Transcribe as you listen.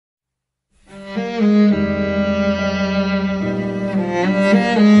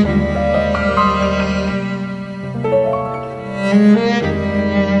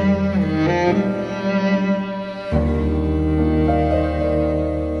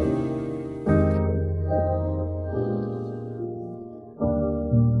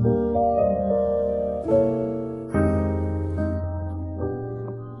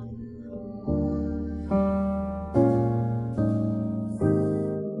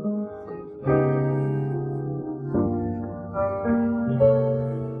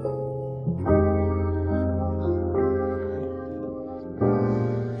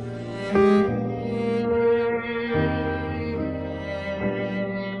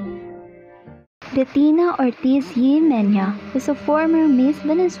Bettina Ortiz Mena was a former Miss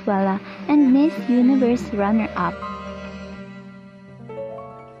Venezuela and Miss Universe runner-up.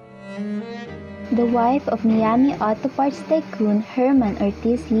 The wife of Miami Auto Parts tycoon Herman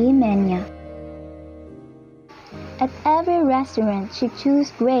Ortiz Mena. At every restaurant, she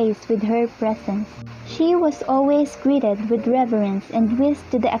chose grace with her presence. She was always greeted with reverence and whisked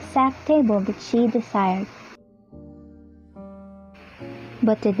to the exact table that she desired.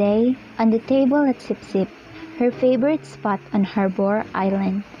 But today, on the table at Sip Sip, her favorite spot on Harbor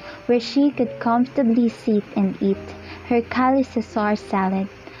Island, where she could comfortably sit and eat her cauliflower salad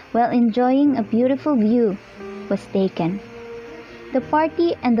while enjoying a beautiful view, was taken. The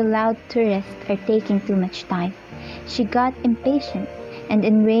party and the loud tourists are taking too much time. She got impatient and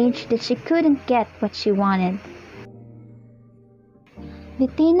enraged that she couldn't get what she wanted.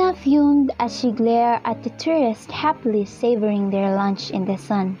 Bettina fumed as she glared at the tourists happily savoring their lunch in the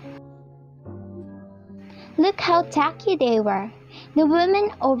sun. Look how tacky they were. The women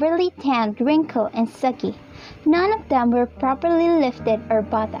overly tanned, wrinkled, and saggy. None of them were properly lifted or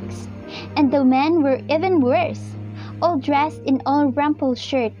buttocks. And the men were even worse, all dressed in old rumpled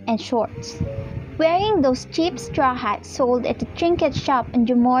shirt and shorts, wearing those cheap straw hats sold at the trinket shop on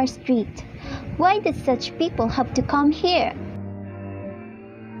Jamor Street. Why did such people have to come here?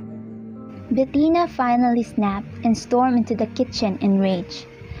 Bettina finally snapped and stormed into the kitchen in rage.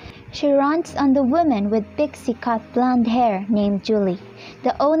 She runs on the woman with pixie-cut blonde hair named Julie,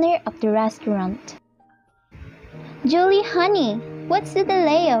 the owner of the restaurant. Julie, honey, what's the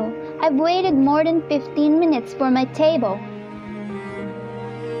delay-o? I've waited more than 15 minutes for my table.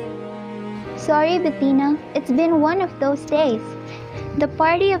 Sorry, Bettina, it's been one of those days. The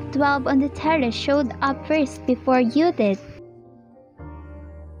party of 12 on the terrace showed up first before you did.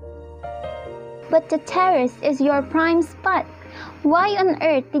 But the terrace is your prime spot. Why on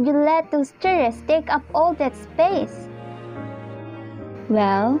earth did you let those tourists take up all that space?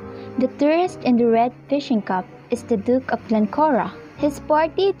 Well, the tourist in the red fishing cap is the Duke of Glencora. His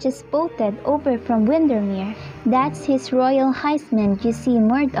party just boated over from Windermere. That's his Royal Heisman you see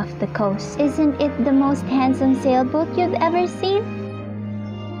moored off the coast. Isn't it the most handsome sailboat you've ever seen?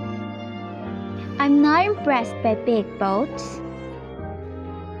 I'm not impressed by big boats.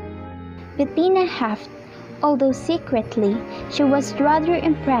 Bettina huffed, although secretly she was rather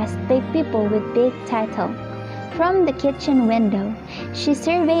impressed by people with big title. From the kitchen window, she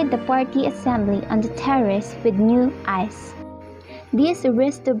surveyed the party assembly on the terrace with new eyes. These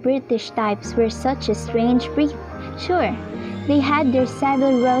aristo-British types were such a strange breed. Sure, they had their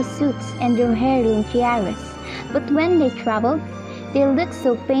Savile Row suits and their heirloom tiaras, but when they traveled, they looked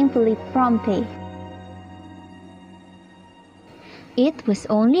so painfully Pompey. It was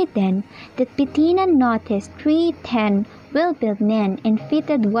only then that Bettina noticed 3 10, well-built men in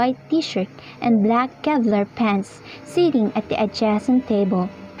fitted white t-shirt and black Kevlar pants sitting at the adjacent table.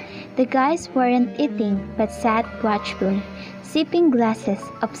 The guys weren't eating but sat watchfully, sipping glasses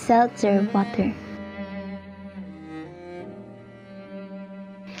of seltzer water.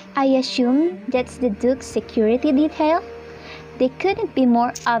 I assume that's the Duke's security detail? They couldn't be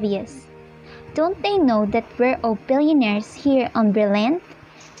more obvious. Don't they know that we're all billionaires here on Brilliant?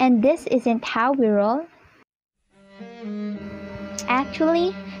 And this isn't how we roll?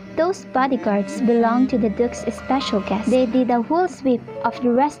 Actually, those bodyguards belong to the Duke's special guests. They did a whole sweep of the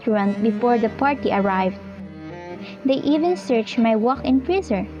restaurant before the party arrived. They even searched my walk-in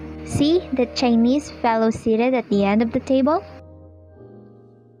freezer. See that Chinese fellow seated at the end of the table?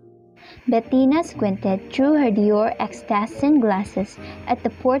 Bettina squinted through her Dior Extase sunglasses at the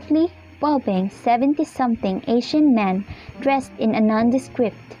portly, bulbing 70-something Asian man dressed in a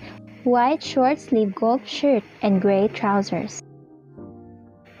nondescript white short-sleeved golf shirt and gray trousers.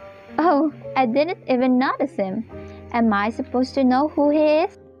 Oh, I didn't even notice him. Am I supposed to know who he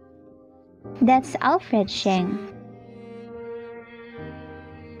is? That's Alfred Sheng.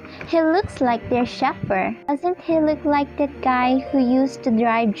 He looks like their chauffeur. Doesn't he look like that guy who used to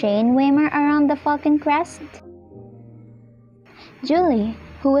drive Jane Weimer around the Falcon Crest? Julie,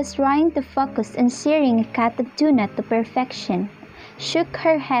 who was trying to focus on searing a cut of tuna to perfection, shook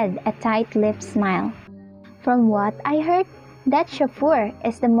her head a tight-lipped smile. From what I heard, that chauffeur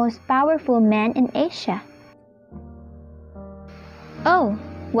is the most powerful man in Asia. Oh,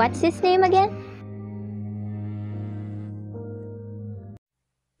 what's his name again?